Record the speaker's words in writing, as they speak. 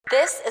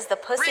This is the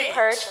Pussy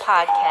Purge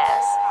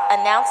Podcast,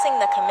 announcing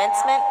the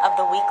commencement of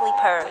the weekly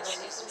purge,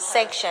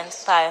 sanctioned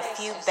by a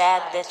few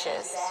bad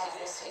bitches.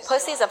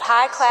 Pussies of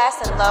high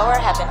class and lower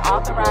have been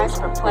authorized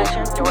for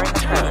pleasure during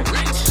the purge.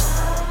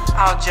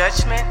 All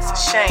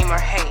judgments, shame, or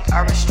hate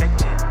are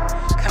restricted.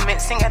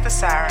 Commencing at the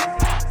siren,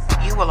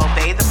 you will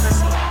obey the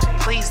pussy,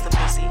 please the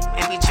pussy,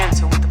 and be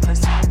gentle with the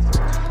pussy.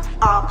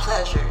 All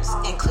pleasures,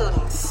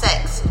 including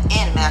sex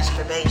and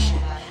masturbation,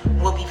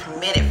 will be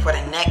permitted for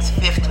the next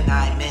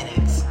 59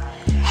 minutes.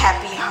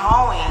 Happy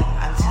hoeing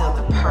until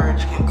the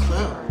purge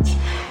concludes.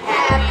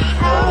 Happy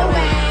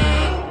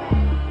hoeing!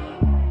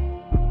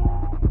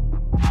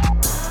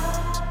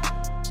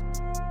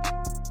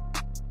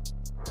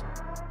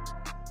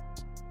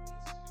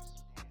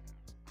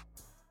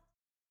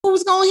 Who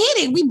was gonna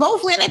hit it? We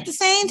both went at the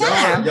same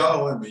time.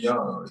 Y'all went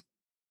beyond.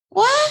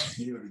 What?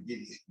 You to get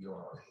hit, you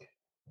all hit.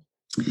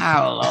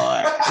 Oh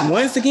Lord!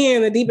 Once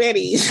again, the deep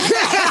eddies.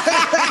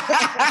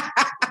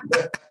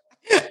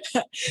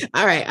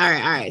 All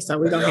right. So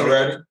we're gonna hit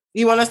ready? it.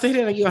 You want us to hit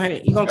it or you gonna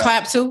hit it? You gonna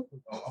clap too?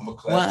 I'm gonna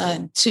clap.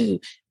 1, 2,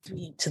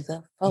 3 to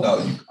the 4.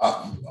 No,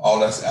 all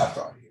that's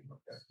after I hit.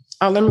 Okay.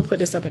 Oh, let me put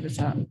this up at the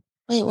top.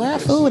 Wait, where our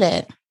food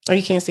at? Oh,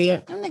 you can't see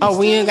it? Oh,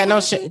 we ain't got no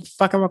shit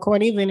fucking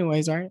record either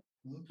anyways, right?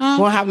 Huh?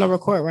 We won't have no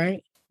record,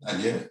 right? Not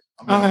yet.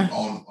 I'm Okay.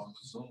 on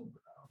the Zoom.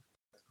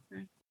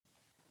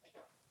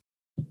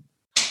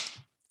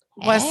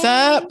 What's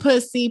up,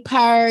 Pussy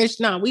Purge?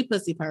 No, we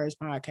Pussy Purge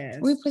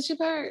Podcast. We Pussy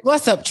Purge.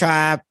 What's up,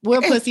 tribe?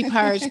 We're Pussy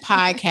Purge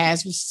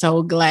Podcast. We're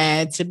so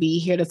glad to be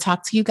here to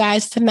talk to you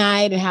guys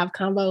tonight and have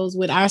combos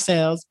with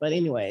ourselves. But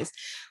anyways,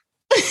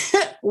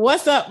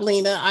 what's up,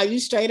 Lena? Are you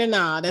straight or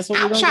not? That's what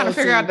we're I'm trying to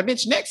figure out the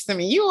bitch next to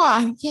me. You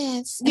are.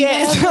 Yes.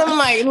 Yes. I'm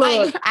like,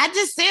 look. I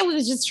just said we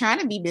was just trying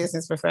to be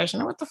business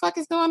professional. What the fuck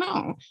is going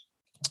on?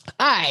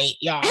 All right,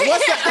 y'all.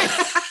 What's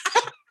up?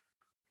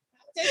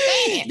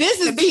 This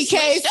is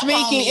PK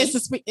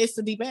speaking. It's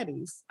the Deep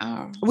Eddies.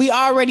 Oh. We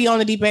already on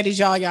the Deep Eddies,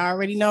 y'all. Y'all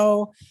already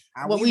know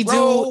what we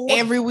do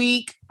every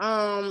week.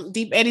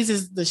 Deep Eddies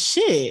is the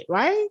shit,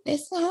 right?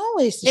 It's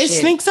always the It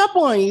shit. sneaks up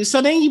on you.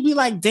 So then you be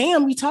like,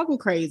 damn, we talking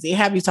crazy.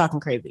 Have you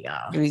talking crazy,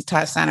 y'all? We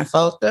start sounding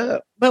fucked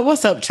up. But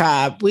what's up,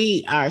 tribe?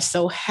 We are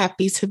so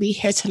happy to be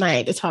here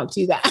tonight to talk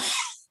to you guys.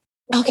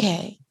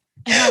 Okay.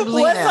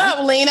 What's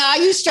up, Lena? Are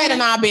you straight or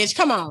not, bitch?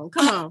 Come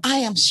on. I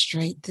am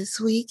straight this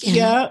week. And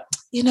Yep.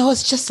 you know,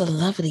 it's just a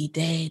lovely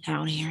day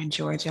down here in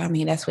Georgia. I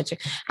mean, that's what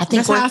I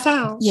think That's how I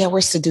sound. yeah, we're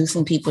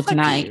seducing people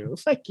tonight.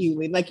 Fuck you.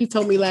 Like you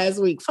told me last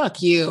week.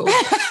 Fuck you.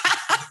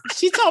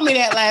 She told me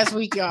that last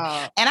week,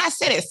 y'all. And I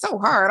said it so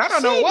hard. I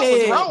don't know what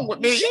was wrong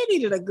with me. She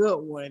needed a good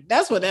one.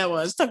 That's what that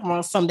was. Talking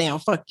about some damn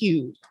fuck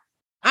you.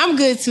 I'm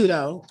good too,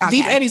 though. Okay.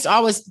 Deep Eddies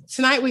always,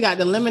 tonight we got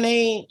the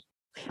lemonade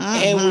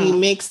and we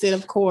mixed it,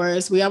 of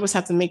course. We always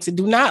have to mix it.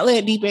 Do not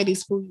let Deep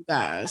Eddies fool you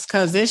guys,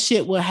 because this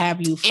shit will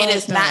have you fucked It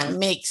is not up.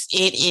 mixed.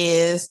 It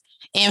is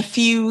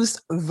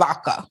infused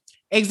vodka.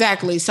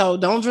 Exactly. So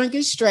don't drink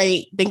it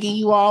straight, thinking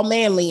you all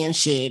manly and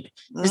shit.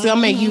 It's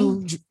gonna make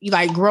you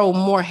like grow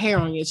more hair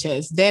on your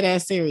chest. Dead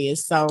ass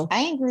serious. So I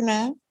ain't grew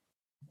none.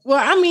 well,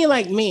 I mean,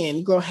 like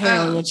men grow hair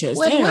on your chest.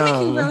 Well, women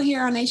Damn. can grow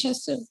hair on their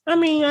chest too. I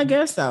mean, I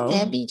guess so.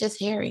 That'd be just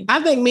hairy.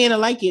 I think men will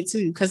like it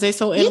too because they're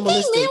so You think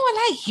animalistic. men would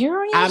like hair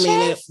on your I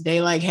mean, chest?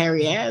 they like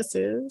hairy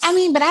asses. I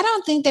mean, but I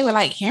don't think they would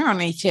like hair on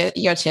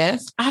your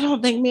chest. I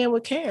don't think men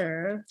would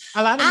care.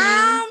 A lot of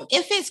men.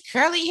 If it's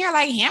curly hair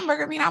like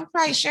hamburger meat, I'm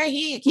probably sure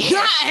he'd care.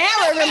 Not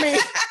hamburger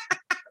meat.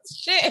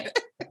 Shit.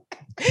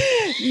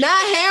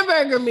 Not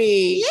hamburger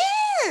meat.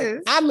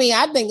 Yes. I mean,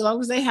 I think as long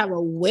as they have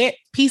a wet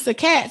piece of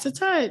cat to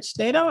touch,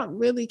 they don't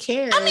really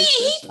care. I mean,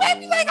 he might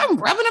be like, I'm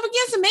rubbing up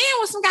against a man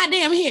with some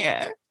goddamn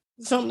hair.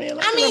 Some men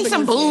like I mean, rubbing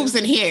some his boobs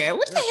hair. in here.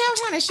 What the hell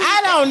kind of shit?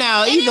 I don't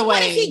know. And Either then what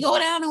way. if he go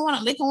down and want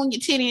to lick on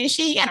your titty and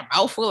shit? You got a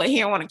mouthful of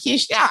hair, want to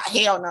kiss you? Oh,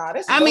 hell no.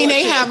 That's I mean,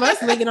 they bullshit. have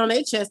us licking on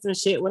their chest and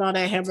shit with all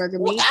that hamburger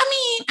Well, meat.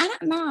 I mean, I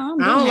don't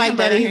know. I don't like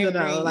that hamburger either,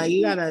 hair. though. Like,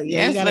 you gotta,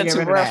 Yeah, you it's a gotta little get too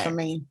rid of rough that. for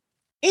me.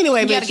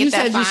 Anyway, You gotta bitch, you get that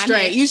said you fine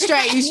straight. hair.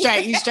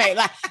 You straight.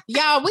 Like,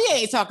 y'all, we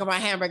ain't talking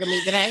about hamburger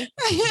meat today.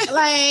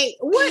 Like,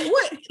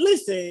 what?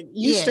 Listen,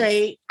 you Yeah.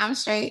 straight. I'm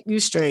straight. You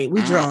straight. We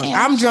I drunk.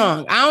 am I'm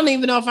drunk. I don't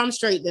even know if I'm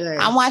straight today.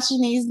 I'm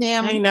watching these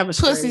damn I ain't never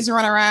straight. pussies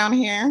run around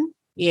here.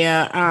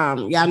 Yeah.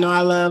 Y'all know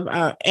I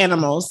love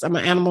animals. I'm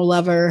an animal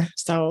lover.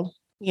 So,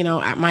 you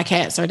know, my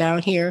cats are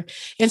down here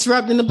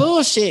interrupting the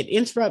bullshit.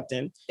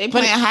 They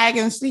playing hide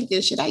and seek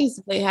and shit. I used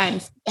to play hide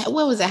and seek.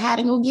 What was it? Hide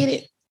and go get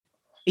it.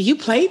 You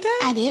played that?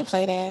 I did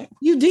play that.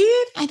 You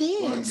did? I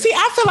did. See,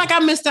 I feel like I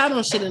missed out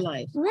on shit in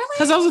life. Really?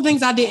 Because those are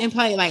things I didn't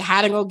play, like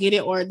How to Go Get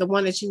It or the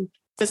one that you,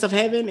 Fist of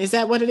Heaven. Is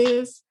that what it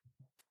is?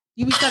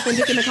 You be stuck in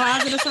dick in the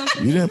closet or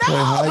something? You didn't play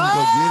How You Go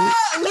Get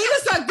It? Lena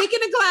stuck dick in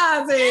the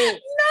closet.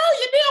 No,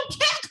 you damn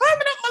cat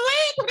climbing up my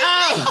leg.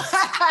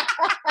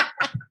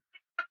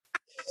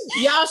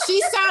 Y'all,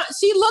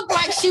 she looked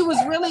like she was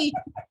really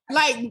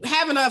like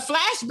having a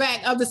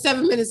flashback of the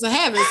 7 minutes of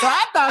heaven. So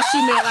I thought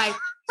she meant like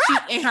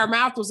and her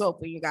mouth was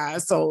open, you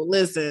guys. So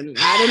listen,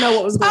 I didn't know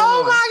what was going on.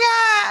 Oh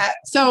my God.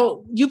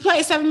 So you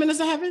played 7 Minutes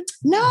of Heaven?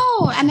 No,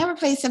 I never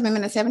played 7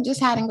 Minutes of Heaven.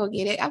 Just hide and go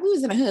get it. We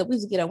was in the hood. We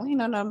was get up. We ain't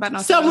know nothing about no.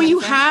 So 7 when you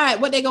Minutes of Heaven.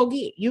 hide, what they go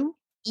get? You?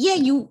 Yeah,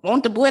 you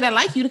want the boy that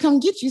like you to come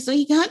get you so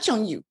he can hunch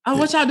on you. Oh,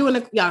 what y'all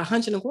doing? Y'all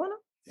hunching the corner?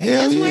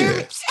 Hell That's where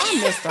yeah.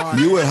 I missed all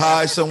You would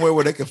hide somewhere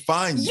where they could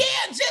find you.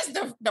 Yeah, just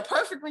the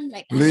perfect one.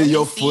 Like Leave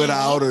your see foot you.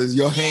 out or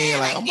your hand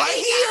like, I'm right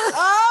here.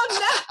 Oh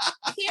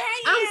no! Here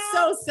I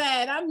I'm so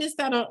sad. I missed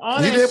out on all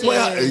You that didn't shit.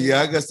 play.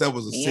 Yeah, I guess that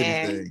was a city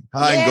Yeah. thing.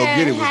 Hide and go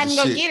get it was hide and the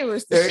go shit. get it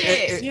was the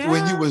shit. Yeah.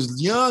 When you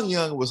was young,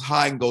 it was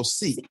hide and go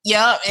seek.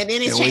 Yup, and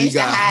then it And when you changed to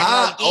got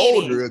hide and go get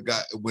older, it.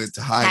 it went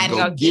to hide, Hide and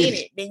go get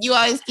it. Then you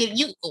always get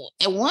you.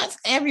 And once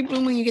every blue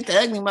moon, you get the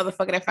ugly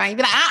motherfucker that find you.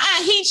 Be like,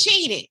 he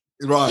cheated.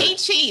 Right. He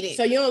cheated.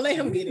 So you don't let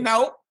him get it.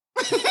 Nope.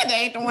 That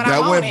ain't the one I That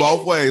went wanted.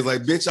 both ways.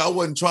 Like, bitch, I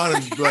wasn't trying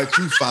to let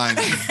you find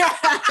me.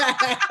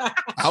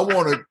 I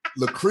wanted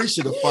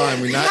Lucretia to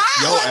find me, not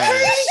your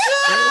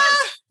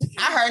ass.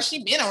 I heard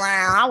she been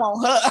around. I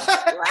want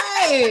her.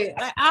 Right.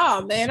 Like,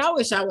 oh man, I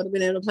wish I would have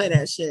been able to play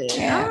that shit.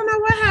 Yeah. I don't know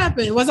what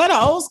happened. Was that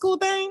an old school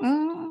thing?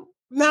 Mm.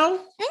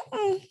 No.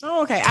 Mm-mm.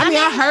 Oh, okay. I mean,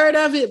 I heard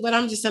of it, but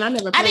I'm just saying I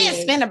never I played didn't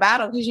it. spin a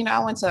battle because I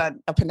went to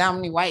a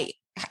predominantly white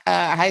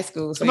high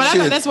school. So But I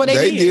Shit, thought that's what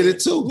they did. did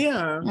it too.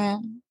 Yeah. yeah.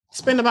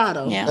 Spin the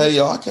bottle. Yeah. Hey,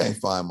 yo, I can't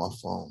find my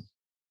phone.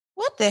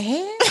 What the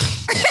hell?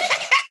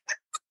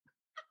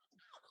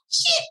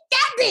 Shit,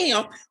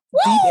 goddamn.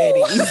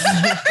 Daddy.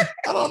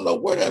 I don't know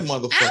where that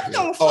motherfucker is.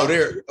 don't Oh,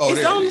 there. Oh, It's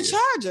there on it the is.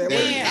 charger. There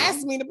Man, it is. ask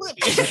me to put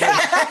it.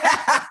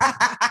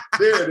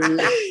 There it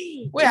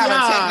is. We have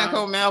Nah. a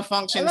technical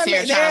malfunction Let me-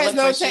 here. there is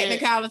no technical.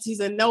 technicalities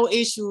and no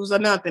issues or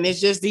nothing. It's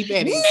just deep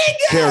Eddie.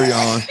 Carry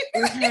on.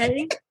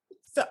 Okay.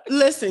 So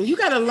listen, you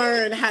gotta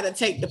learn how to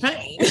take the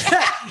pain.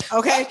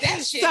 Okay.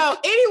 That shit. So,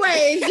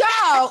 anyways,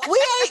 y'all, we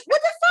ain't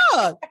what the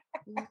fuck?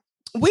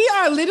 We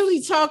are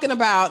literally talking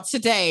about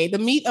today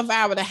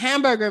the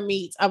hamburger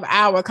meat of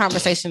our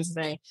conversation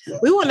today.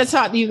 We want to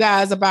talk to you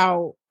guys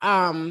about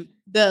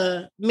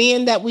the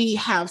men that we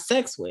have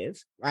sex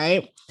with,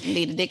 right?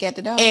 Leave the dick at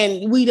the door.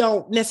 And we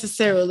don't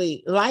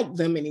necessarily like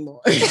them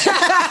anymore,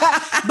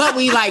 but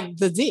we like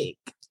the dick.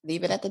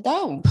 Leave it at the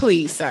door.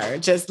 Please, sir,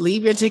 just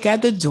leave your dick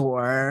at the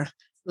door.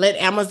 Let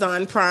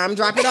Amazon Prime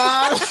drop it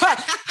off.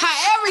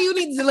 However you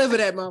need to deliver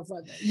that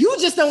motherfucker. You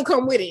just don't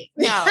come with it.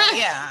 No,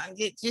 yeah.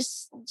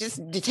 Just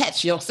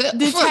detach yourself.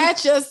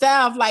 Detach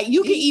yourself. Like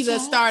you can either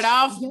start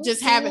off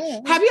just having.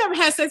 yourself. Have you ever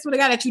had sex with a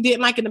guy that you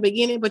didn't like in the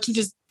beginning, but you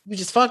just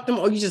fucked him,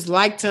 or you just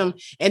liked him,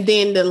 and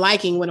then the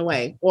liking went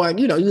away, or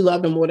you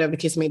loved him, or whatever the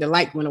case may, the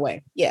like went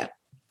away. Yeah,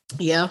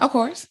 Yeah, of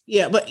course.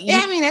 yeah. But Yeah,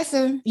 I mean that's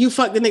a you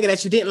fucked the nigga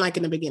that you didn't like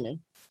in the beginning.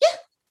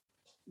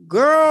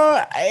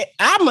 Girl,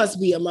 I must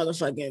be a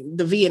motherfucking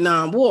the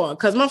Vietnam War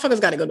because motherfuckers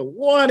got to go to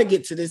war to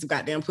get to this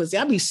goddamn pussy.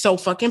 I be so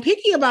fucking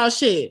picky about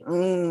shit.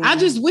 I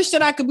just wish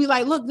that I could be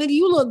like, look, nigga,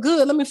 you look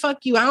good. Let me fuck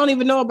you. I don't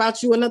even know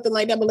about you or nothing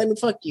like that, but let me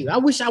fuck you. I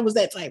wish I was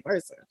that type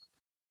person.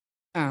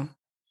 oh.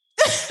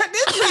 This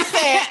bitch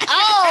said,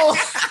 oh,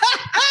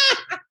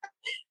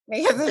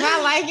 Because if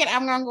I like it,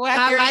 I'm gonna go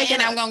out there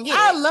and I'm gonna get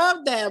I it. love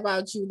that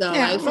about you though.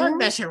 Yeah. Like, fuck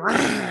that shit.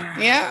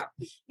 Yeah,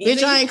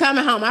 Bitch, I ain't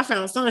coming home. I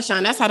found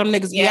sunshine. That's how them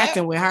niggas be Yeah.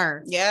 acting with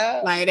her. yeah.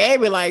 Like they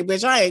be like,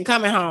 bitch, I ain't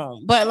coming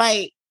home. But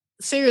like,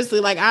 seriously,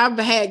 like I've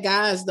had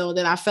guys though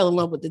that I fell in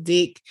love with the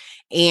dick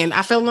and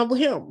I fell in love with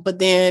him. But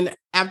then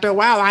after a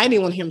while, I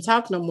didn't want him to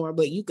talk no more.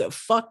 But you could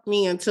fuck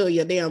me until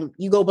you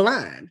go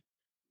blind.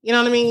 You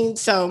know what I mean?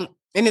 So,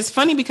 and it's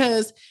funny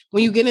because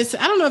when you get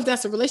into, I don't know if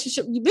that's a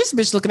relationship. This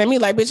bitch looking at me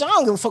like, bitch, I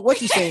don't give a fuck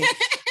what you saying.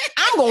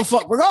 I'm gonna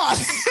fuck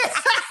regardless.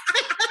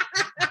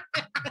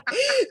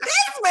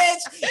 This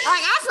bitch, like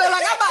I feel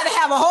like I'm about to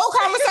have a whole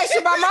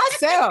conversation by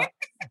myself.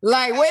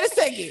 Like, wait a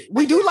second.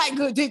 We do like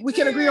good dick. We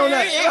can agree on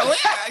that. Yes.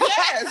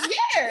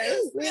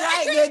 We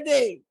like good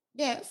dick.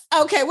 Yes.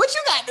 Okay, what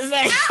you got to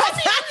say? I was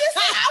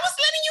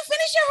letting you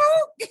finish your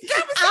whole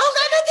I don't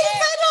got nothing to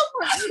say no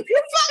more. You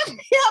fucked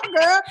me up,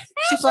 girl.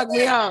 She fucked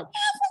me up.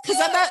 Because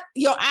I thought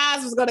your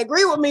eyes was gonna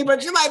agree with me,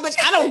 but you're like, bitch,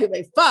 I don't give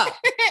a fuck.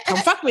 Come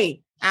fuck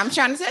me. I'm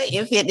trying to say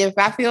if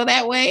I feel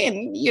that way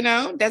and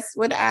that's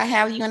what I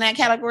have you in that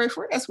category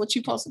for, that's what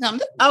you're supposed to come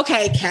to.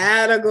 Okay,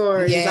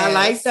 categories. Yes. I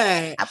like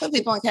that. I put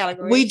people in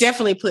categories. We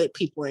definitely put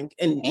people in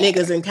Yeah.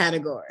 niggas in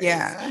categories.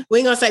 Yeah. We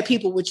ain't gonna say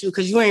people with you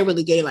because you ain't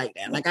really gay like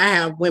that. Like I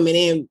have women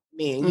and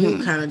men. You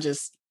Mhm. kind of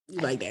just you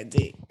like that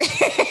dick.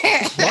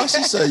 Why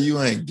she say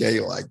you ain't gay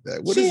like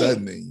that? What does Shit. that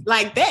mean?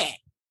 Like that.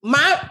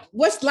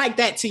 What's like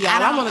that to y'all?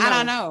 I want to know.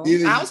 don't know.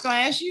 Either- I was gonna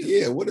ask you.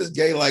 Yeah, what is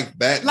gay like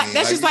that Like, mean?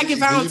 that's just like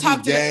if I do don't you talk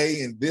be to the-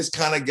 gay and this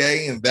kind of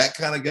gay and that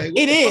kind of gay. What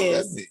It the fuck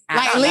is. that mean? I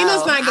Like don't Lena's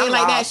know. not gay I'm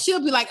like that. lost.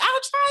 She'll be like,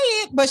 I'll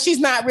try it, but she's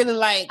not really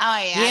like, Oh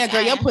yeah,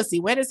 girl, your pussy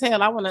wet as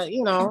hell. I want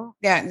to,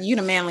 Yeah, you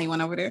the manly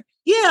one over there.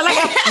 yeah, like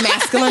a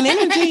masculine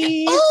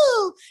energy.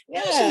 Ooh,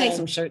 Yeah. we should make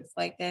some shirts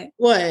like that.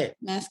 What?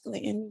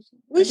 Masculine energy.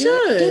 We Do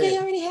should. they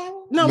already have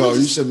them? No, No, we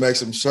you just- should make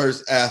some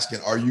shirts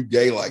asking, "Are you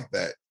gay like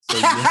that?"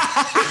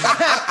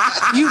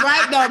 So You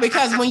right though,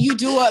 because when you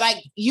do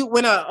it,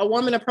 when a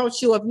woman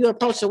approach you, if you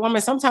approach a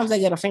woman, sometimes they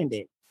get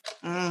offended.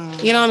 You know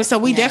what I mean? So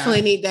we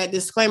definitely need that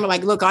disclaimer.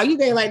 Like, look, are you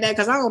gay like that?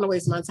 Because I don't want to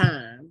waste my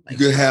time. you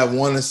could have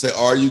one that say,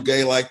 "Are you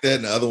gay like that?"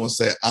 and the other one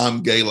say,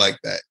 "I'm gay like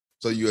that."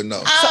 So you'll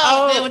know.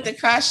 Then with the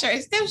cross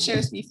shirts, them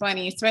shirts be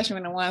funny, especially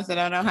when the ones that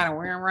don't know how to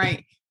wear them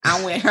right.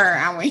 I'm with her,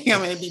 I'm with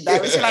him, and it'd be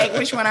bad. It's like,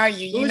 which one are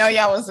you? You know,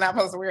 y'all was not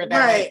supposed to wear that.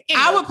 Right.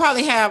 Anyway. I would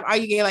probably have "Are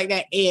you gay like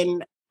that?"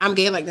 and "I'm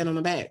gay like that" on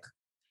the back.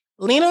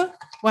 Lena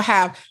will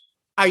have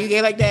 "Are you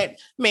gay like that?"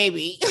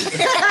 Maybe.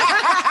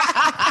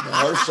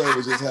 Her shirt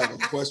would just have a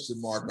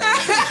question mark on it.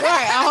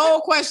 Right, a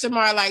whole question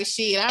mark. Like,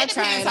 shit, I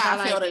tried. How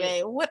I feel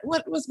today.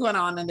 What's going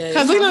on today?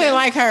 Because we didn't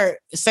like her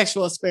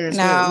sexual experience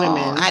with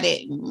women. I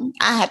didn't.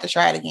 I had to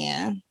try it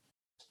again.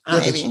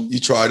 Maybe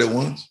you tried it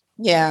once.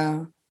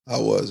 Yeah.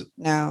 How was it?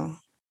 No.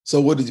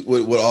 So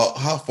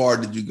how far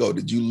did you go?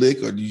 Did you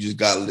lick or you just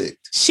got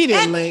licked? She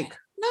didn't lick.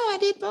 No, I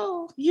did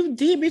both. You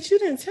did, but you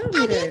didn't tell me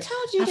that. I did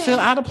told you I that. feel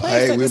out of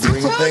place. Hey, we're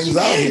bringing things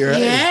out here.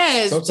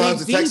 Yes.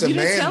 Sometimes it takes a you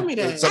man. Didn't tell me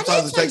that.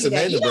 Sometimes it takes a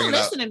man to bring it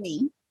out. Listen to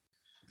me.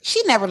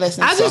 She never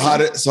listened. So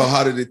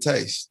how did it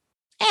taste?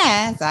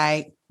 Yeah, it's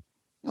like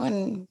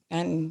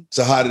and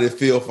so how did it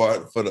feel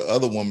for the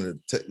other woman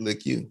to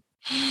lick you?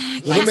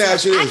 Let me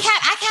ask you this.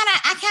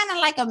 I kind of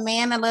like a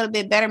man a little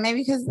bit better,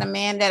 maybe because the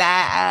man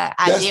that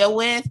I deal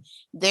with,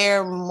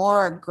 they're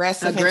more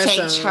aggressive and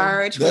take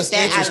charge with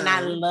that. And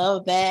I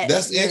love that.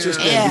 That's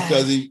interesting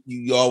because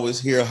you always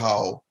hear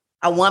how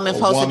a woman's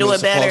supposed to do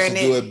it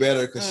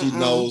better, because she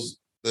knows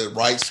the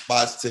right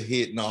spots to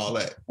hit and all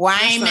that. Well,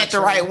 I ain't met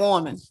the right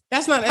woman.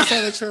 That's not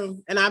necessarily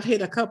true. And I've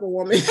hit a couple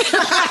women.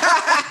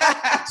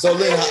 So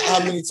Lynn, how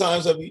many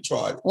times have you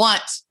tried?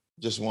 Once.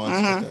 Just once.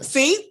 Mm-hmm. Okay.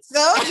 See?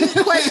 So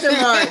question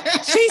mark.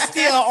 She's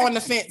still on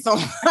the fence on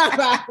my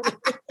body.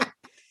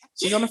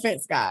 She's on the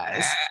fence,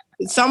 guys.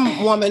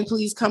 Some woman,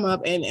 please come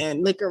up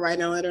and lick her right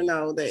now. Let her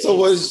know that. So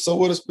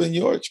what has been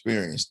your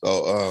experience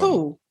though?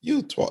 Who?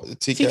 You TK?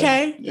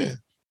 TK? Yeah.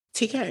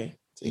 TK.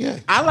 Yeah.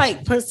 I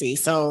like pussy,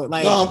 so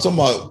like. No, I'm talking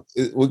about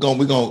we're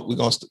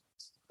gonna.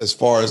 As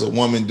far as a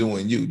woman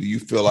doing you, do you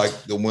feel like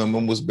the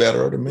woman was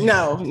better than me?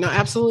 No,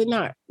 absolutely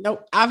not.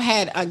 Nope. I've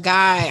had a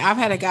guy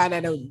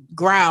that'll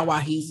growl while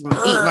he's eating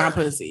my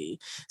pussy.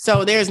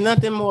 So there's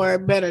nothing more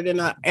better than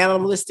an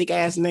animalistic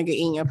ass nigga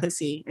eating your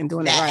pussy and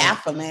doing that right.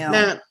 Alpha male.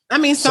 Now, I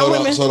mean,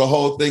 women. So the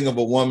whole thing of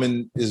a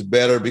woman is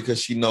better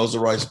because she knows the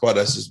right spot.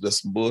 That's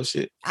some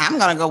bullshit. I'm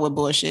gonna go with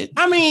bullshit.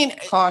 I mean,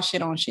 call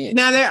shit on shit.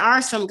 Now there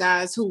are some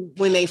guys who,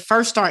 when they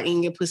first start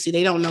eating your pussy,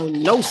 they don't know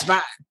no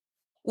spot.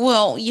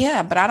 Well,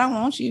 yeah, but I don't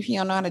want you if you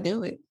don't know how to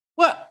do it.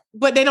 Well,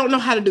 but they don't know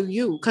how to do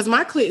you, because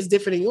my clit is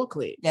different than your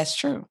clit. That's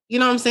true. You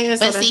know what I'm saying?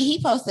 But see, he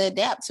supposed to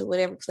adapt to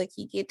whatever click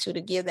he get to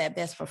give that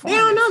best performance.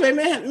 They don't know.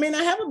 They may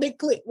not have a big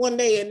click one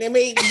day, and they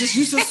may just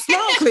use some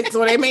small clicks,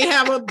 or they may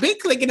have a big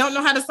click and don't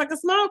know how to suck a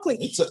small click.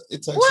 It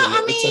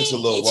takes a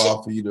little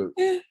while for you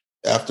to.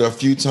 After a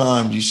few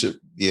times, you should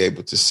be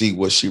able to see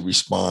what she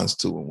responds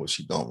to and what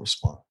she don't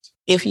respond to.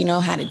 If you know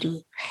how to do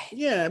it.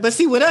 Yeah, but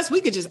see, with us, we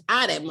could just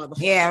eye that motherfucker.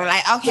 Yeah, we're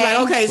like,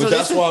 okay. So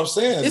that's what I'm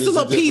saying. It's a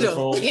little Peter.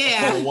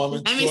 Yeah.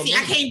 I mean, see,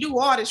 I can't do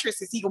all the tricks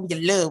because he gonna be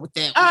in love with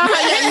them.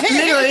 Yeah,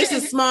 literally, it's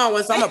a small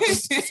one, so I'm gonna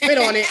spit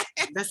on it.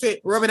 That's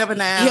it. Rub it up and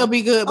down. He'll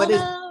be good, but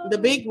the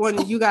big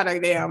one, you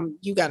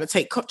gotta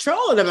take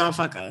control of the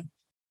motherfucker.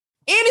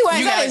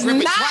 Anyway, that is not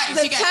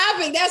the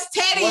topic. That's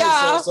Teddy,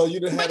 y'all. So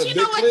you didn't have a big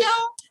what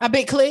though? A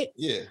big clit?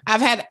 Yeah.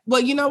 I've had, well,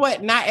 you know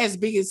what? Not as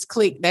big as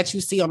clit that you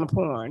see on the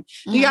porn.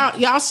 Mm-hmm.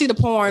 Y'all see the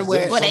porn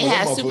where they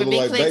have super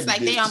big clits like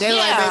they on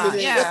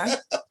baby.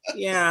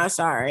 Yeah,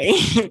 sorry.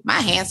 My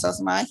hand's so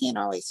small, I can't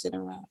always sit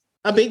around.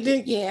 A big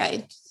dick?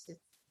 Yeah.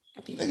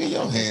 Nigga,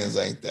 your hands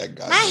ain't that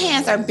goddamn. My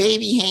hands are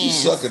baby hands.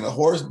 You sucking a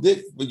horse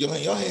dick, but your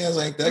hands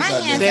ain't that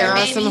goddamn. There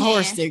are some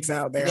horse dicks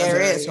out there.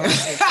 There is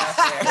horse dicks out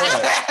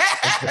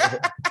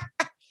there.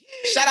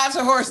 Shout out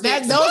to horse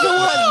dicks. Those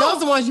are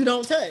the ones you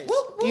don't touch.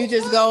 You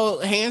just go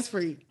hands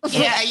free.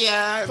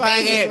 Yeah.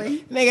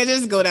 Nigga,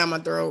 just go down my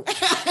throat.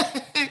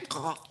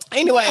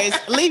 Anyways,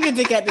 leave your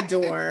dick at the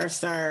door,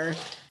 sir.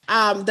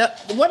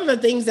 What are the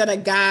things that a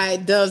guy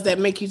does that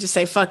make you just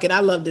say, fuck it, I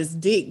love this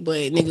dick, but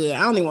nigga, I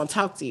don't even want to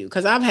talk to you?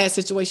 Because I've had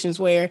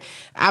situations where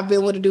I've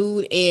been with a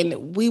dude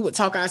and we would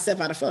talk ourselves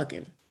out of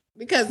fucking.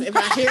 Because if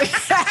I hear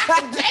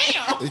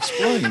damn,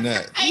 explain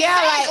that.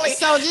 Yeah, like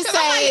so. Just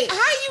say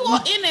how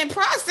you in that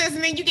process,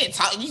 and then you get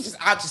talk.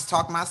 I'll just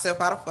talk myself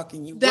out of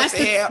fucking you. That's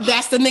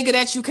the nigga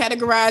that you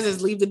categorize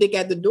as leave the dick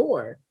at the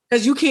door,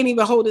 because you can't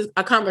even hold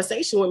a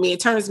conversation with me.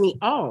 It turns me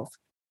off.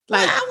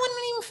 Like I wouldn't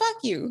even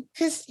fuck you,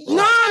 because no,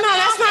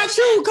 that's not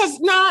true. Because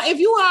if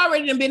you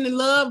already been in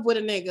love with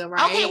a nigga,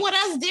 right? Okay, well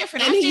that's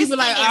different. And then you be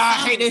like, I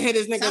hate to hit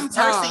this nigga. Some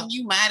person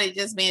you might have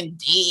just been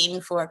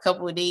dating for a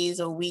couple of days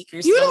or a week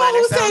or something. You know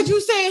who said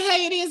you said,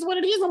 hey, it is what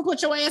it is. I'm gonna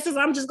put your asses.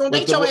 I'm just gonna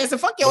date your ass and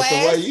fuck your ass.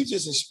 The way you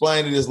just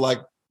explained it is like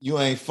you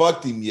ain't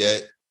fucked him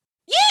yet.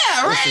 Yeah,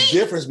 right. What's the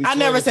difference between I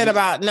never said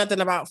about nothing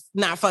about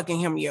not fucking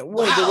him yet.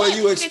 No, the way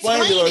you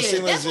explained it, or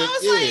seemed as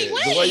if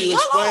the way you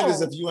explained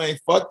is if you ain't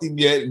fucked him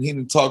yet and he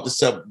didn't talk to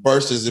separate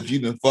versus if you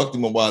didn't fucked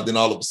him a while, then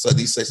all of a sudden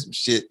he say some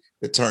shit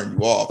that turn you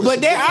off. But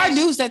there are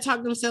dudes that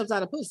talk themselves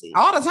out of pussy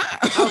all the time.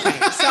 Okay,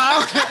 so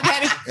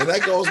and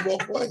that goes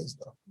both ways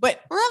though. But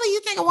really,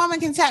 you think a woman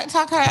can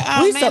talk her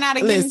man out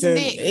of getting some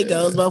dick? It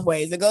goes both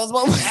ways. It goes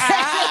both ways.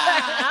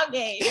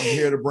 Okay. I'm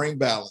here to bring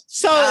balance.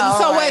 So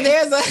when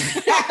there's a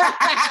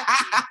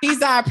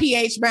he's our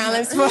pH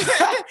balance. Listen,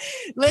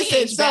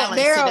 pH so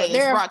balance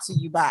they're brought to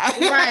you by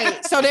right.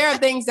 So there are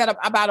things that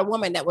about a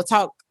woman that will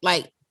talk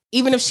like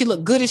even if she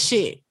look good as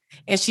shit.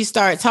 And she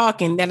started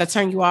talking, that'll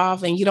turn you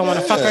off, and you don't want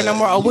to fuck her no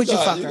more. Or would you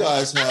fuck her?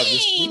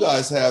 You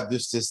guys have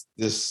this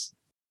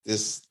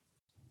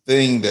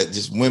thing that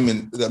just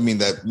women. I mean,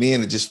 that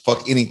men that just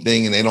fuck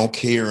anything and they don't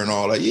care and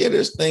all that. Yeah,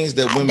 there's things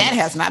that women that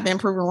has not been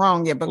proven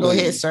wrong yet. But go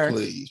ahead, sir.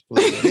 Please.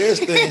 There's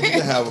things you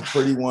can have a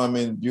pretty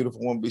woman, beautiful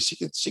woman, but she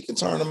can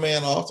turn a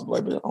man off to be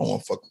like, I don't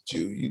want to fuck with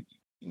you.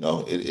 You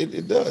know,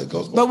 it does. It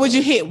goes. But would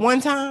you hit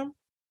one time?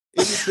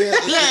 It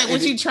depends.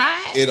 Would you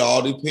try? It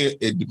all depends.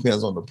 It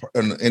depends on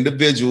the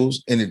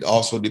individuals, and it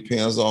also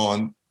depends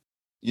on,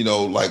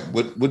 like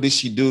what did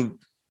she do?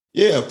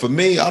 Yeah, for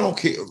me, I don't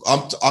care.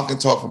 I can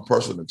talk from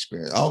personal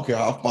experience. I don't care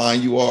how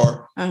fine you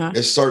are.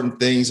 There's certain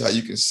things how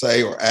you can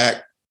say or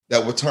act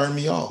that would turn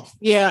me off.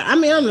 Yeah, I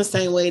mean, I'm the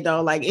same way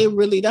though. Like it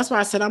really. That's why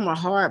I said I'm a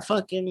hard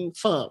fucking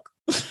fuck.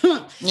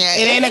 Yeah,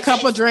 it ain't a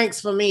couple drinks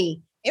for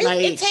me.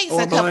 It takes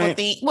a couple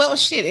things. Well,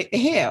 shit,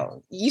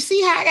 hell. You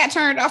see how I got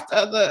turned off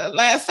the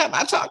last time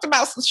I talked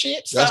about some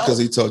shit? That's because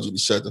he told you to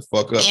shut the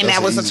fuck up. And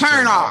that was a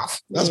turn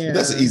off. That's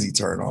an easy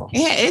turn off.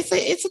 Yeah, it's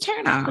a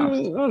turn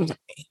off.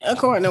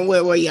 According to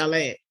where y'all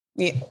at.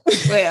 Yeah.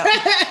 Well,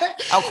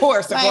 of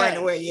course, according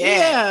to where you at.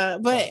 Yeah,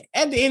 but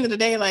at the end of the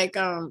day, like,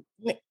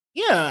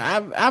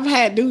 I've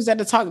had dudes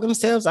that talk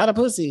themselves out of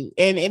pussy.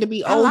 And it'll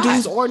be old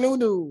dudes or new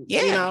dudes.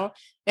 Yeah.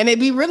 And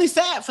it'd be really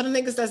sad for the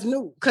niggas that's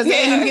new because they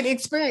didn't get to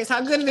experience how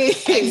good it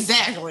is.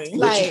 Exactly.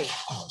 Like,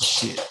 oh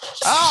shit.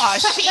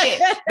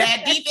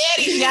 That deep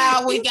eddies,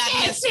 y'all. We got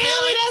this.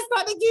 That's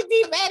not the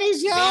deep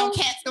eddies, y'all. Them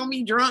cats gonna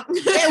be drunk. And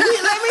let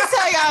me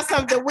tell y'all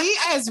something. We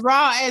as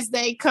raw as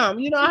they come.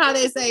 You know how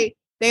they say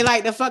they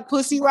like the fuck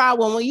pussy raw?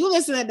 Well, when you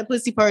listen at the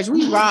Pussy Purge,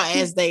 we raw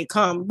as they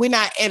come. We're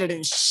not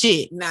editing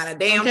shit. Not a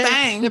damn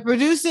thing. The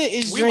producer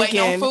is drinking. We waiting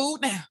on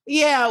food now.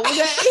 Yeah.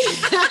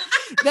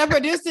 The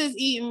producer is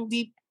eating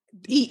deep.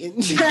 Eating.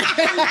 We talking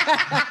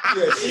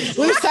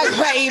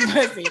about eating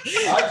pussy.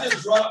 I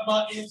just dropped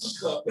my empty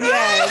cup. Yeah,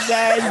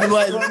 that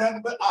was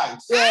nothing but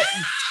ice. Yeah.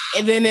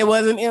 And then it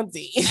wasn't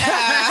empty.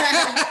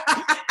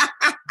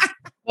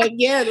 But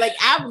yeah, like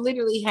I've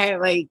literally had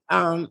like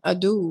a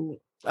dude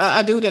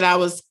that I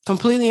was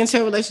completely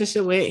into a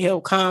relationship with.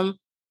 He'll come,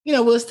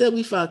 we'll still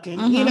be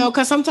fucking,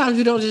 because sometimes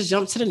you don't just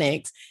jump to the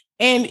next.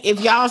 And if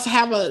y'all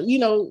have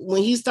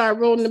when he started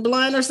rolling the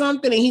blunt or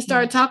something and he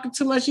started talking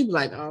too much, you'd be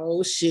like,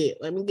 oh shit,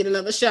 let me get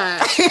another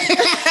shot.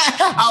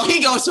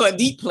 He goes to a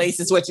deep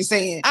place is what you're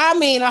saying. I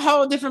mean, a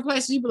whole different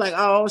place. You'd be like,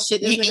 oh shit,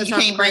 this nigga's you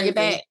can't bring it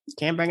back.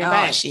 Can't bring it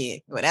back. Oh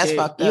shit. Well, that's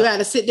fucked up. You got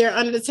to sit there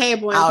under the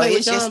table and play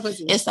with your own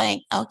pussy. It's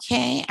like,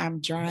 okay,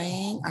 I'm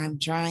drying.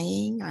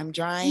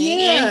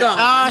 Yeah.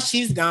 Oh,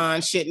 she's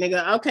gone. Shit,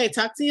 nigga. Okay,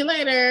 talk to you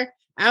later.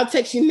 I'll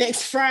text you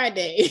next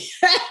Friday.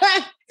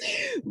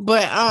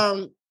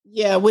 But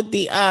yeah, with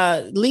the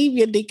leave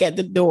your dick at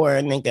the door,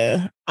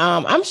 nigga.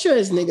 I'm sure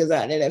there's niggas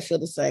out there that feel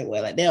the same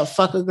way. Like they'll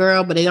fuck a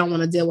girl, but they don't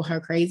want to deal with her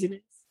craziness.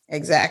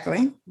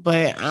 Exactly.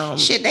 But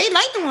shit, they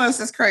like the ones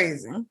that's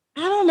crazy. I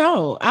don't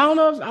know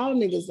if all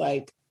niggas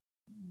like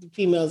the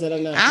females that are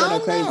not that are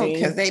crazy.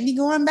 Because they be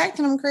going back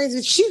to them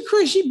crazy.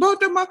 She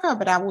broke up my car,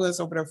 but I was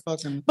over there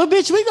fucking. But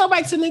bitch, we go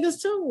back to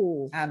niggas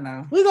too. I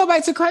know. We go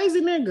back to crazy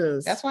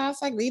niggas. That's why I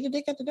was like, leave the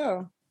dick at the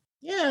door.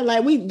 Yeah,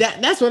 like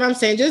that's what I'm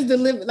saying. Just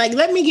deliver, like,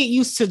 let me get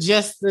used to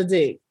just the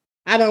dick.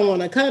 I don't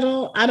want to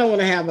cuddle. I don't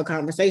want to have a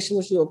conversation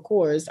with you, of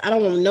course. I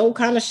don't want no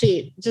kind of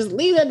shit. Just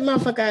leave that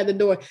motherfucker at the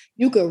door.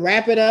 You could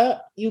wrap it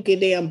up. You could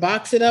damn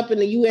box it up in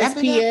the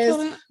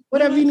USPS.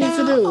 Whatever you need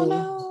to do. Oh,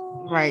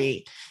 no.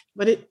 Right.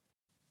 But it...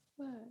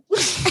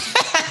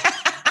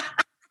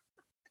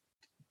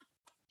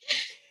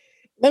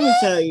 Let me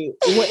tell you,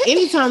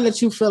 anytime that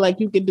you feel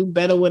like you could do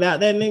better without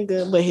that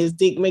nigga, but his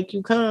dick make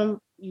you come,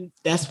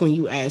 that's when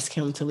you ask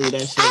him to leave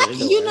that shit.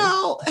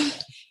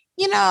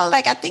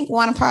 Like I think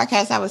one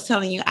podcast I was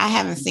telling you, I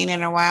haven't seen it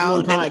in a while.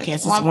 One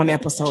podcast, one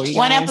episode.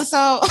 One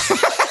episode.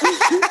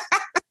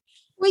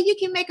 Well, you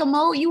can make a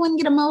mold. You wouldn't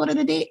get a mold of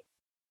the dick.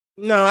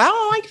 No, I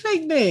don't like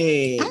fake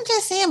dick. I'm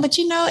just saying, but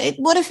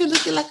what if it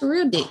looking like a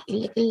real dick? It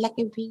looking like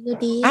a real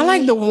dick. I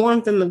like the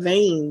warmth in the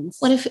veins.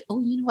 What if?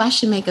 I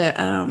should make a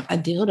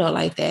dildo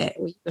like that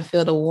where you can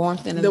feel the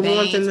warmth in the veins.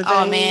 Warmth in the veins.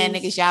 Oh man,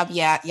 niggas, y'all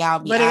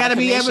be. But they gotta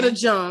be able to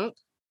jump.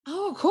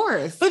 Oh, of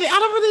course. But I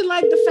don't really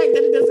like the fact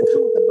that it doesn't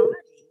come with the body.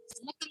 It's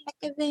looking like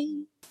a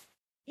vein.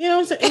 You know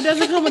what I'm saying? It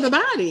doesn't come with the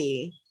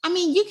body. I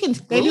mean, you can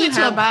glue it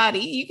to a body.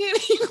 You can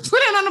put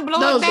it on a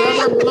blow-up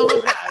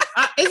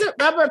bag. Is it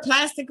rubber,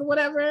 plastic, or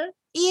whatever?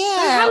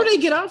 Yeah. How do they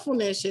get off on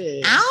that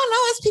shit? I don't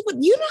know. It's people.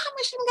 You know how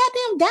much them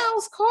goddamn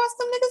Dows cost?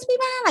 Them niggas be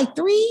buying like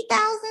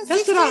 $3,000.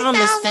 That's what I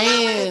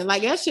understand.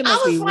 Like that shit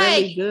must be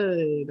really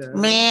good.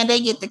 Man, they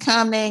get to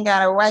come. They ain't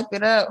gotta wipe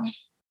it up.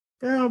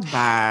 Girl,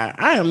 bye.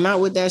 I am not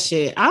with that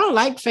shit. I don't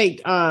like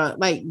fake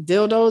like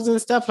dildos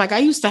and stuff. Like I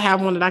used to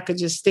have one that I could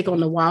just stick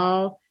on the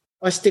wall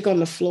or stick on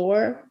the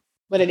floor.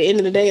 But at the end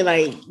of the day,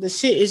 like the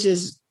shit is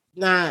just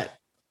not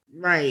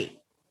right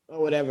or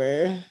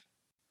whatever.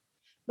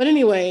 But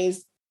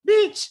anyways,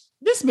 this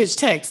bitch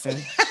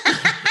texting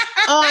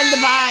on the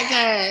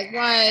podcast.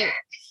 Like,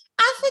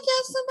 I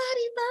forgot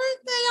somebody's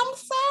birthday. I'm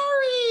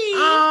sorry.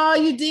 Oh,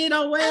 you did?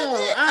 Oh, well.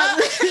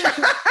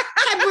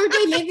 Happy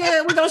birthday,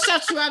 nigga. We're going to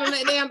shout you out on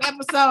that damn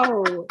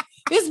episode.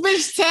 This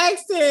bitch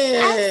texting.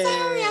 I'm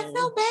sorry. I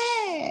feel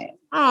bad.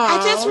 Oh,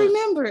 I just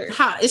remembered.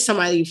 It's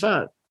somebody you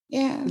fucked.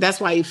 Yeah. That's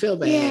why you feel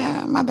bad.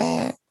 Yeah, my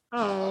bad.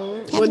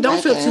 Oh, well,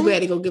 don't feel too bad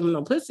to go give him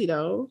no pussy,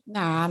 though.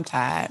 Nah, I'm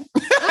tired.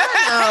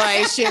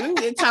 Like shit,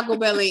 get Taco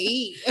Bell and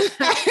eat.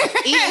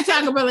 Eat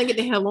Taco Bell and get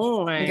the hell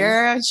on.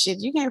 Girl, shit,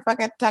 you can't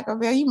fuck at Taco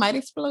Bell, you might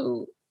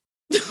explode.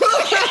 With all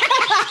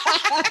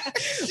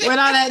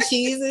that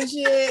cheese and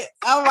shit.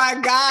 Oh my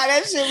God,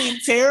 that should be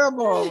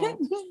terrible.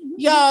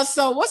 Y'all,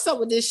 so what's up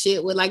with this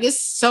shit? With like,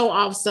 it's so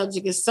off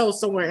subject, it's so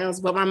somewhere else,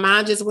 but my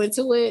mind just went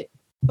to it.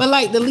 But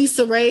like the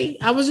Lisa Ray,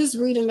 I was just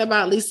reading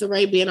about Lisa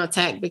Ray being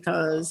attacked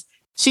because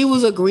she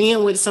was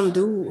agreeing with some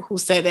dude who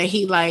said that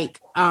he like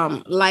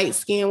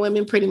light-skinned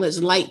women, pretty much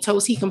light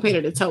toast. He compared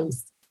it to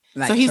toast.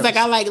 Light so he's toast. Like,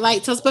 I like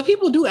light toast. But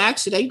people do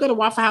actually. You go to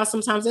Waffle House,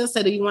 sometimes they'll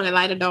say that you want to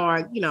light or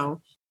dark, you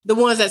know, the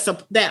ones that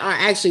are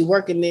actually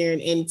working there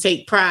and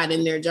take pride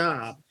in their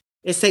job.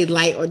 They say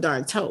light or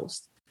dark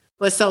toast.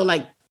 But so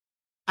like,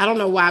 I don't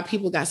know why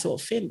people got so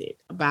offended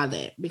about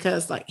that.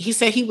 Because like he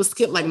said he would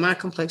skip like my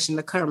complexion,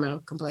 the caramel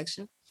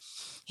complexion.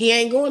 He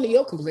ain't going to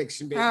your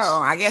complexion, bitch.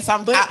 Oh, I guess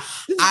I'm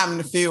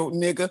the field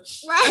nigga.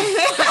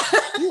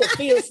 Right. You a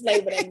field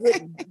slave of that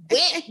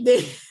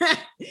good wet.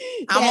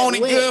 I'm only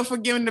good for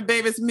giving the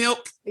babies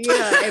milk.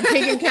 Yeah, and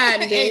picking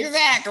cotton, bitch.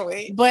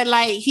 Exactly. But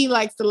like he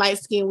likes the light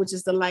skin, which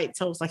is the light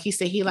toast. Like he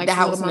said he likes the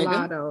house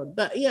mulatto.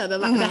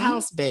 The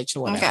house bitch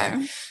or whatever.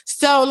 Okay.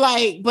 So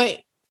like, but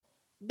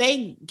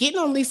they getting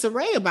on Lisa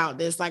Ray about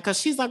this, like, cause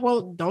she's like,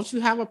 well, don't you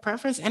have a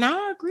preference? And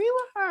I agree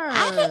with her.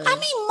 I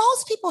mean,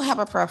 most people have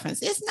a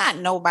preference. It's not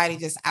nobody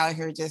just out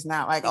here just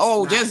not like,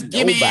 oh, just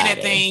give me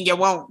anything you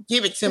want.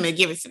 Give it to me.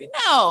 Give it to me.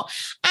 No,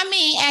 I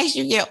mean, as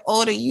you get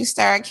older, you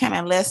start kind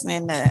of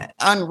lessening the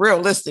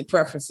unrealistic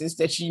preferences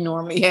that you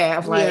normally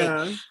have.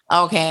 Like,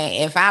 okay,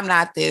 if I'm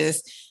not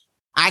this,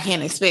 I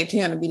can't expect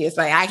him to be this.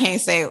 Like, I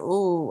can't say,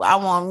 ooh, I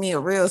want me a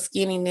real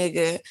skinny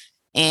nigga,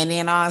 and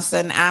then all of a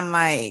sudden I'm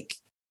like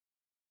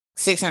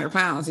 600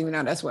 pounds, even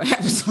though that's what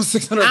happens on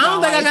 600 pounds. I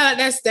don't think I got at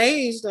that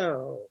stage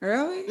though.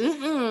 Really?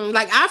 Mm-mm.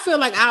 Like I feel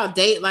like I'll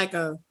date like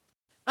a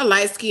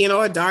light skin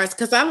or a dark,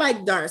 because I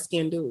like dark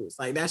skinned dudes.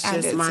 Like that's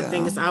just my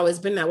thing. It's always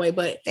been that way.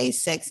 But they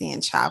sexy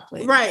and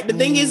chocolate. Right. The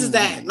thing is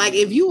that like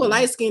if you a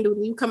light skinned dude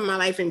and you come in my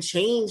life and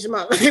change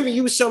my life and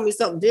you show me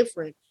something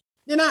different,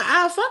 then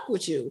I'll fuck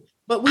with you.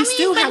 But we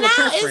still have a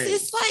preference.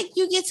 It's like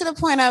you get to the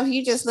point of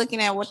you just looking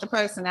at what the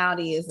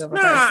personality is of a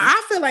person.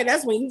 I feel like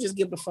that's when you just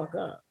give the fuck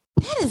up.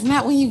 That is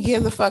not when you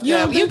give the fuck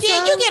up. You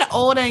get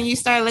older and you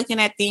start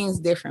looking at things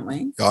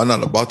differently. I'm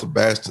not about to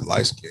bash the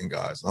light skinned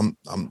guys. I'm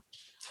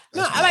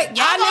No, like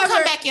y'all gonna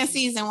come back in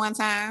season one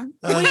time.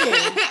 I don't know.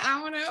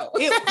 Y'all went out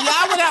with Rico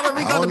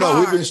DeBarge. I don't know.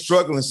 We've been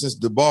struggling since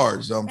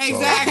DeBarge.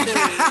 Exactly.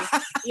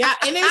 Yeah,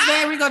 and it's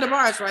very Rico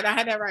DeBarge, right? I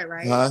had that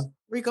right? Huh?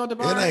 Rico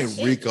DeBarge. It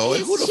ain't Rico.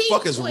 Who the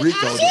fuck is Rico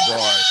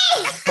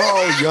DeBarge?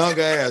 Oh, young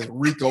ass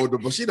Rico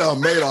DeBarge. She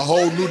done made a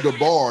whole new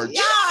DeBarge.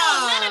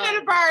 None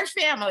of the DeBarge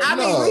family. I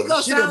mean,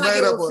 Rico she done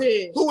made up.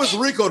 Who was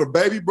Rico, the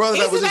baby brother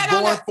that was just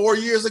born 4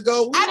 years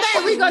ago? I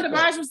think Rico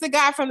DeBarge was the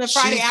guy from the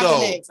Friday After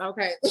Next.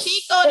 Okay.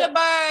 Chico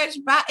DeBarge.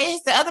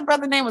 The other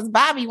brother name was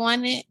Bobby,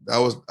 wasn't it? I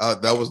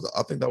think that was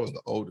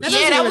the oldest.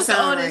 Yeah, that was the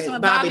oldest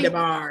one. Bobby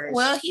DeBarge.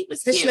 Well, he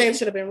was his name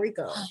should have been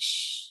Rico.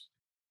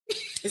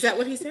 Is that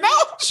what he said? No.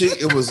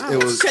 It was.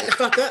 Shut the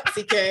fuck up,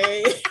 CK.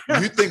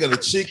 You think of the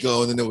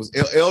Chico, and then it was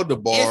El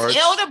DeBarge. It's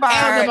El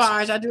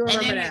DeBarge. I do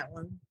remember that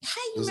one.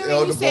 It was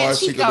El DeBarge,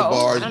 Chico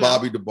DeBarge,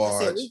 Bobby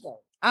DeBarge.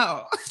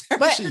 Oh,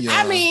 but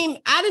I mean,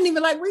 I didn't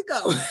even like Rico.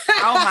 Oh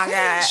my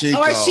God.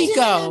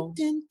 Chico.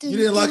 You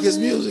didn't like his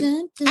music?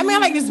 I mean, I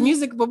like his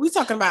music, but we're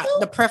talking about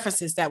the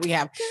preferences that we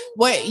have.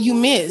 What you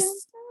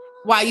missed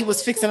while you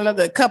was fixing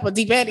another cup of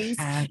Deep Eddies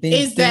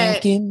is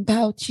that thinking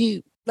about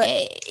you.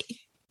 Hey.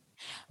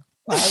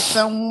 For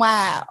some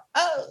while.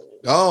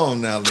 Oh,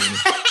 now, Lena.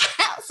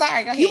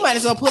 Sorry, go ahead. You might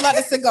as well pull out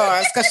the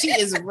cigars because she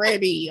is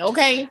ready.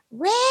 Okay,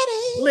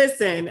 ready.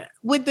 Listen,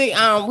 with the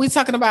we're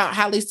talking about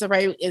how Lisa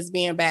Ray is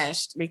being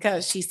bashed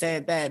because she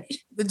said that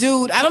the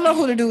dude, I don't know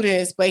who the dude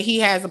is, but he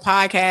has a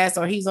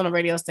podcast or he's on a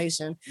radio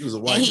station. He was a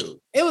white dude.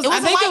 I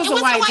think it was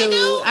a white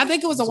dude. I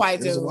think it was a white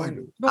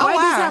dude. But white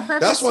dudes have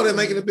preferences. That's why they're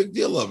making a big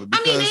deal of it.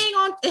 I mean, they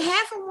ain't gonna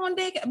half of them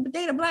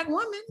date a black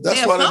woman.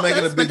 That's why they're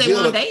making a big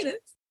deal of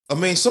it. I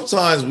mean,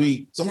 sometimes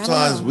we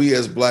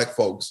as black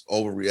folks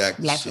overreact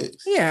to shit.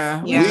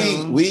 Yeah.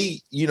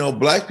 We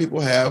black people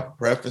have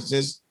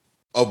preferences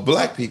of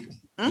black people.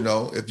 You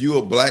know, if you're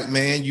a black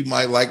man, you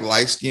might like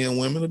light-skinned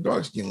women or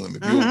dark-skinned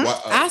women. If you're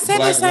I said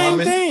the same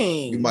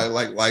thing. You might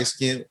like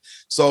light-skinned.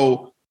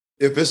 So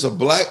if it's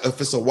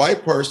a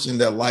white person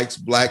that likes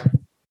black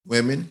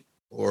women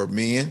or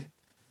men,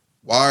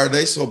 why are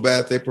they so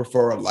bad they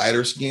prefer a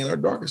lighter skin or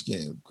darker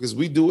skin? Because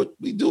we do it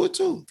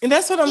too. And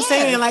that's what I'm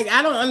saying. Like,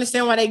 I don't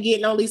understand why they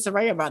getting on Lisa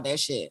Ray about that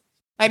shit.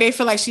 Like, they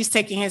feel like she's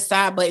taking his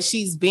side, but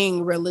she's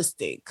being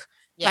realistic.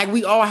 Yeah. Like,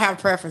 we all have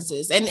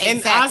preferences.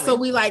 And also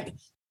we like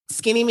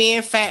skinny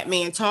man, fat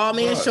man, tall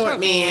man, short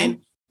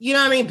man. You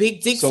know what I mean?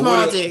 Big dick,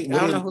 small dick. I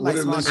don't know who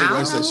likes small dick.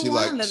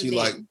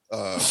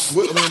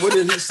 What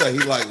did he say? He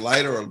like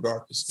lighter or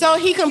darker skin? So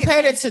he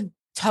compared it to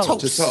toast.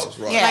 To toast,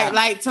 right? Yeah. Like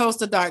light toast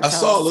to dark toast. I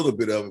saw a little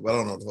bit of it, but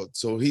I don't know.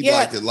 So he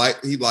liked it light.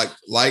 He liked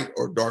light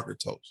or darker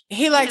toast.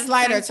 He likes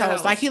lighter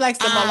toast. Like he likes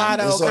the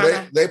mulatto.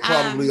 So they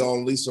probably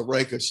on Lisa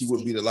Ray because she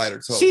would be the lighter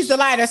toast. She's the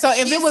lighter. So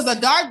if it was a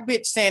dark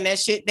bitch saying that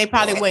shit, they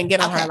probably wouldn't get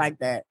on her like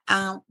that.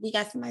 We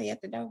got somebody at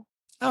the door.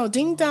 Oh,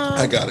 ding dong.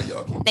 I got it,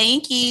 y'all.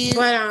 Thank you.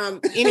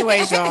 But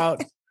anyways, y'all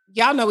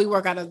know we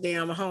work out of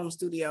damn home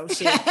studio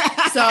shit.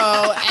 So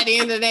at the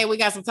end of the day, we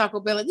got some Taco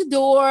Bell at the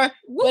door.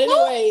 But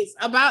anyways,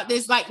 about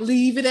this, like,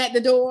 leave it at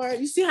the door.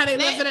 You see how they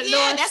left it at the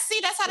door?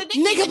 That's how the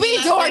nigga be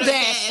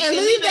DoorDash and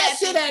leave that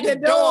shit at the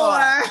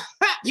door.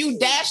 You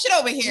dash it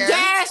over here.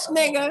 Dash,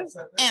 nigga.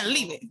 And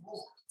leave it.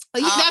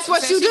 That's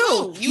what you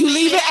do. You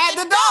leave it at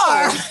the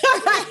door.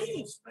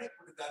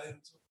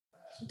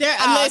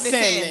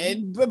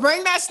 Listen,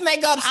 bring that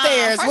snake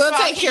upstairs. We'll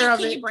take care of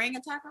it. Can you bring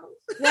a taco?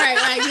 Right,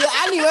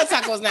 I need your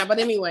tacos now. But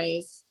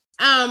anyways,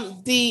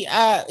 leaving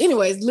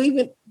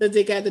the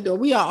dick at the door.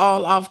 We are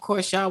all off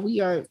course, y'all.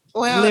 We are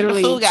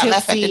literally the food got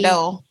left at the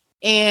door.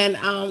 And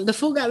the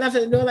food got left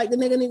at the door, like the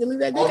nigga need to leave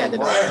that dick at the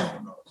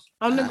door.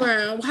 On the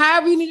ground.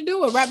 However you need to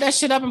do it. Wrap that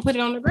shit up and put it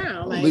on the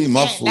ground. Like, leave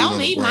my food don't on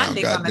leave the ground,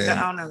 my dick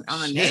on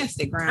a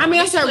nasty ground. I mean,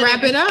 I said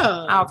wrap it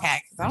up.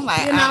 Okay. Cause I'm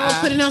like,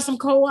 put it on some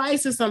cold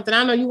ice or something.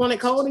 I know you want it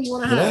cold or you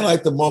want it hot. It ain't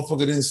like the motherfucker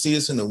didn't see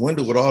us in the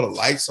window with all the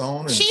lights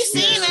on. And she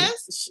seen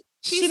us.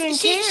 She didn't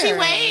care. She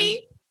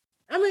waved.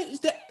 I mean,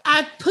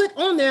 I put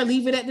on there,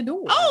 leave it at the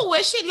door. Oh,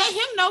 well, she let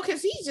him know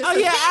because he's just. Oh,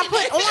 yeah, I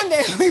put on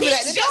there, leave it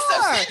at the door.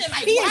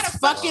 Like, he is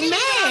fucking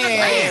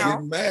mad.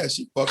 She's mad.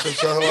 She fucked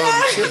herself up.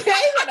 He's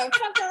gonna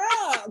fuck her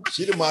up.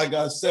 She might have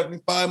got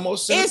 75 more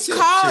cents.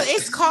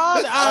 It's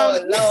called.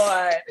 Oh,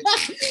 Lord.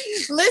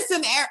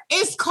 Listen,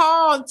 it's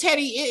called,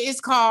 Teddy, it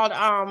is called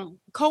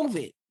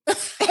COVID.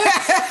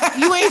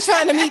 You ain't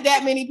trying to meet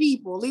that many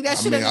people. Leave that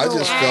shit at the door. I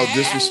just felt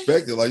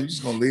disrespected. Like, you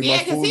just gonna leave my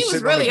food he was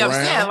sitting really on the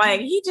upset. ground?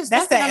 Like, he just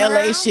that's that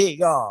LA shit,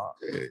 y'all.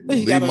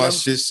 Leave my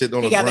shit sitting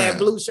on the ground. He got that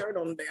blue shirt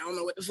on there. I don't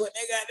know what the fuck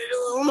they got to do.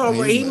 I don't know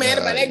what he mad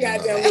about that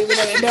goddamn leaving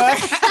at the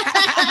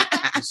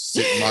door.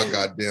 Sit my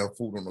goddamn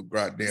food on the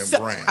goddamn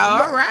ground.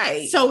 All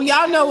right. So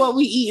y'all know what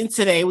we eating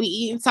today. We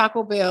eating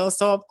Taco Bell.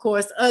 So of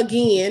course,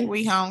 again,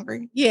 we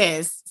hungry.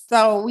 Yes.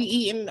 So we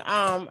eating.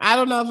 I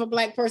don't know if a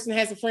black person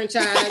has a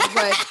franchise,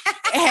 but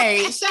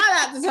hey, shout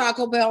out to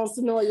Taco Bell on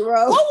Sonoya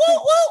Road. Woo, woo,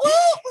 woo, woo.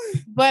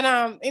 But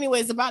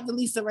anyways, about the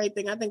Lisa Ray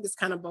thing, I think it's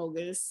kind of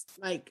bogus.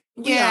 Like,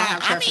 I mean,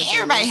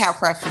 everybody have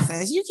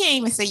preferences. You can't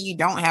even say you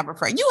don't have a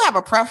preference. You have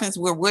a preference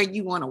with where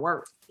you want to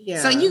work.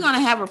 Yeah. So you're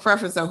gonna have a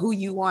preference of who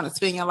you want to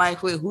spend your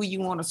life with, who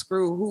you want to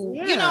screw, who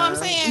you know what I'm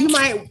saying. You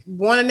might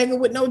want a nigga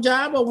with no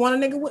job or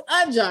want a nigga with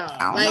a job.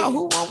 I don't know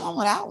who want one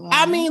without one.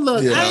 I mean,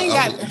 look, I ain't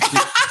got.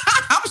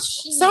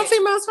 Some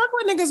females fuck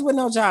with niggas with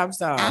no jobs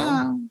though.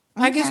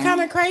 Like, it's kind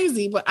of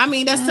crazy, but I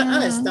mean, that's to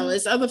us though.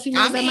 It's other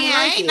females that might like it.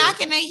 I ain't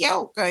knocking that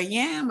yolk or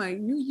yam or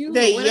you.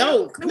 The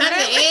yolk, not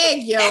the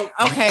egg yolk.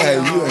 Okay.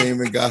 Hey, you ain't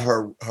even got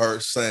her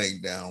saying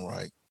down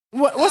right.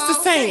 What's the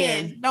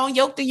saying? Don't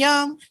yoke the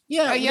young.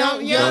 Yeah,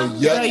 young. Yuck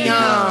the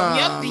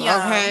young.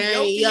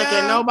 Okay,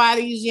 yucking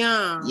nobody's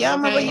young.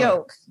 Yum of a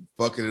yolk.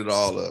 Fucking it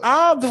all up.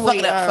 All the way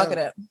up. Fuck it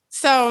up.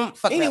 So,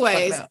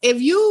 anyways,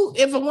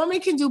 if a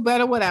woman can do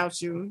better without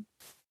you.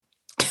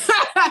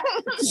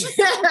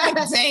 Damn.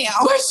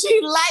 But she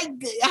like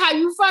how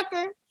you fuck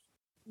her,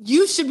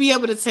 you should be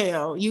able to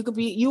tell. You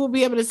will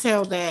be able to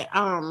tell that.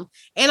 And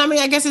I mean,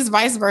 I guess it's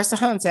vice versa,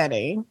 huh,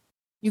 Teddy?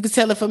 You could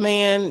tell if a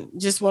man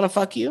just want to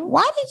fuck you.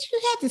 Why did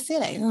you have to say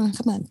that?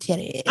 Come on,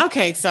 Teddy.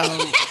 Okay, so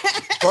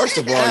first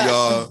of all,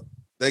 y'all,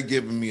 they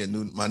giving me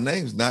my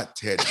name's not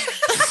Teddy,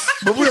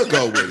 but we'll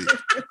go with it.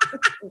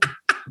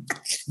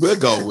 We'll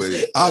go with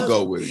it. I'll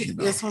go with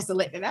it. You're supposed to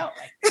let it out.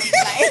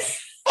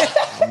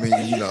 I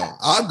mean,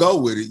 I'll go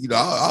with it.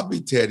 I'll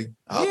be Teddy.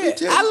 I'll be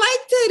Teddy. I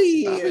like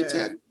Teddy. I'll be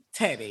Teddy.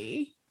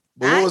 Teddy.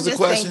 But what was the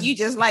question? Think you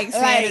just like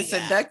saying it's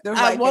seductive.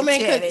 A woman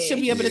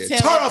should be able to tell.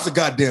 Turn off the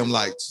goddamn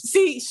lights.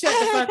 See, shut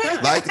the fuck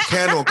up. Light the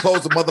candle and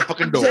close the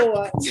motherfucking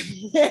door.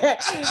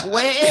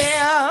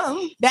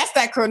 Well, that's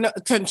that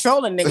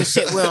controlling nigga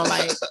shit we don't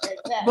like.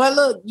 But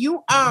look,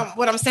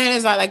 what I'm saying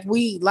is like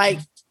we like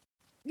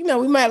you know,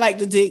 we might like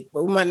the dick,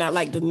 but we might not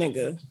like the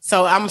nigga.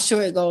 So I'm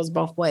sure it goes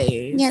both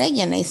ways. Yeah, they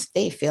getting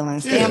they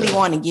feelings. They don't be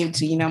wanting to give it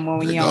to you no more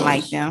when you don't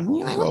like them.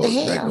 You're like, what the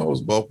hell? That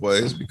goes both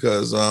ways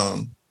because,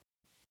 you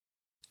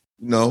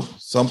know,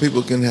 some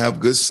people can have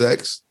good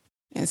sex.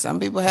 And some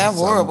people have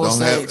horrible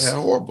sex.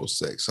 Have horrible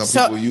sex. Some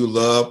people you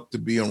love to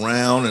be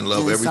around and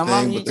love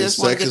everything, but their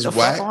sex is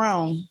whack.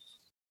 I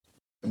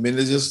mean,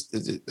 it goes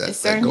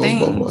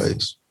both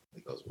ways.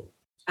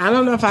 I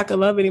don't know if I could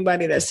love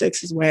anybody that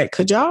sex is whack.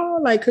 Could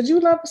y'all? Like, could you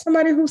love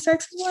somebody whose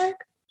sex is whack?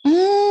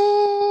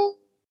 I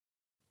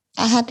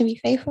have to be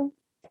faithful.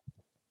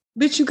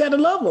 Bitch, you gotta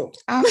love them.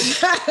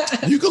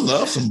 You can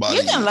love somebody.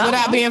 You can love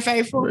without them. being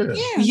faithful.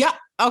 Yeah.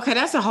 Okay,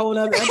 that's a whole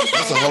other episode.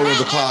 That's a whole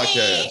other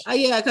podcast.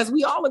 Yeah, because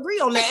we all agree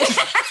on that.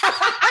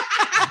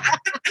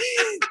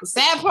 The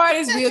sad part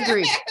is we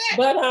agree.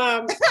 But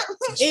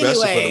especially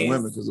for the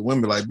women, because the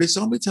women be like, bitch,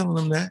 don't be telling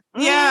them that.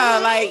 Yeah,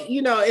 like,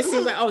 you know, it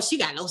seems like, oh, she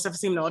got low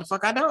self-esteem. No, the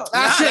fuck I don't.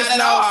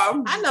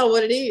 I know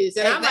what it is.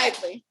 And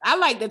exactly. I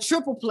like the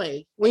triple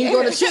play. When you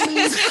go to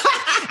Chili's,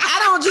 I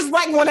don't just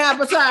like one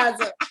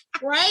appetizer.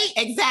 Right?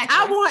 Exactly.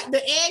 I want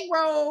the egg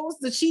rolls,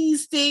 the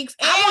cheese sticks,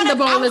 and the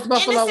boneless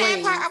buffalo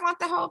wings. I want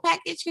the whole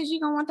package because you're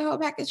going to want the whole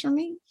package from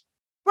me.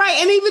 Right.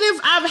 And even if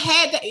I've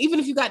had that, even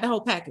if you got the whole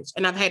package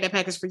and I've had that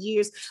package for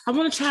years, I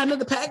want to try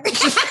another package.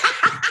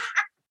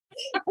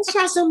 Let's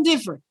try something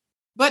different.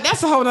 But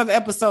that's a whole other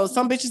episode.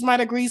 Some bitches might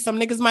agree. Some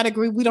niggas might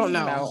agree. We don't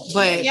know.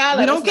 But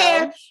we don't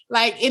care.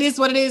 Like, it is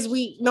what it is.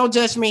 We no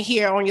judgment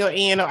here on your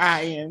end or our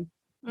end.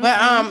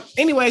 But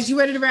anyways, you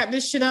ready to wrap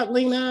this shit up,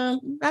 Lena?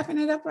 Wrapping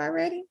it up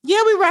already?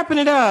 Yeah, we wrapping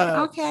it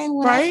up. Okay,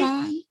 well,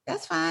 right?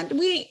 That's fine.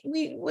 We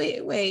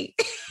wait.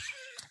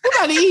 We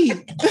gotta eat.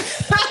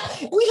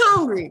 We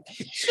hungry.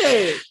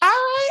 Shit. All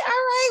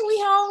right. We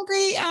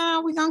hungry.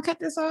 We gonna cut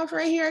this off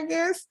right here, I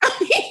guess.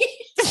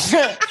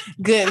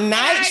 Good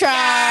night,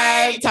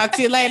 tribe. Talk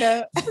to you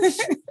later.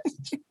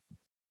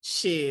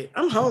 Shit,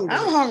 I'm hungry.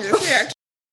 Yeah.